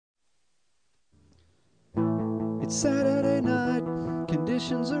It's Saturday night,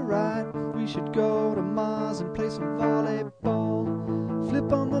 conditions are right. We should go to Mars and play some volleyball.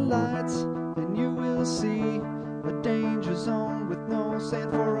 Flip on the lights and you will see a danger zone with no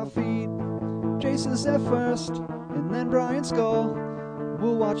sand for our feet. Jason's there first and then Brian Skull.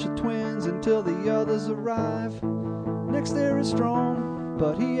 We'll watch the twins until the others arrive. Next there is Strong,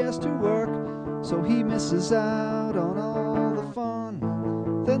 but he has to work, so he misses out on all the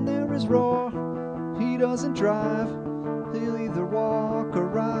fun. Then there is Roar, he doesn't drive. He'll either walk or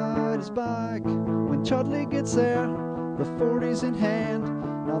ride his bike. When Chudley gets there, the 40's in hand.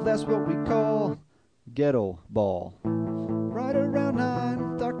 Now that's what we call ghetto ball. Right around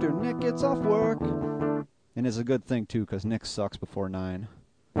 9, Dr. Nick gets off work. And it's a good thing too, because Nick sucks before 9.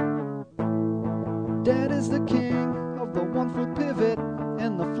 Dad is the king of the 1-foot pivot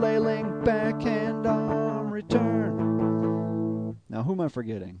and the flailing backhand arm return. Now who am I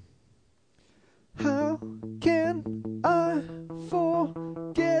forgetting? How can I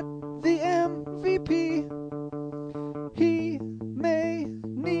forget the MVP? He may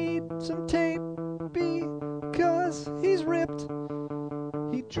need some tape because he's ripped.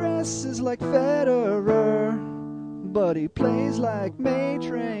 He dresses like Federer, but he plays like May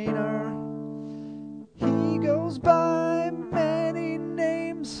Trainor. He goes by many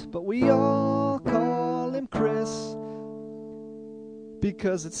names, but we all call him Chris,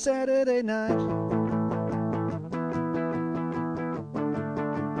 because it's Saturday night.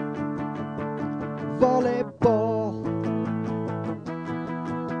 Volleyball.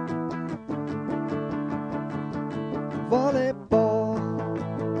 Volleyball.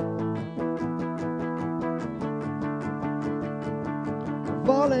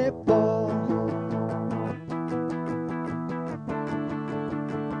 Volleyball.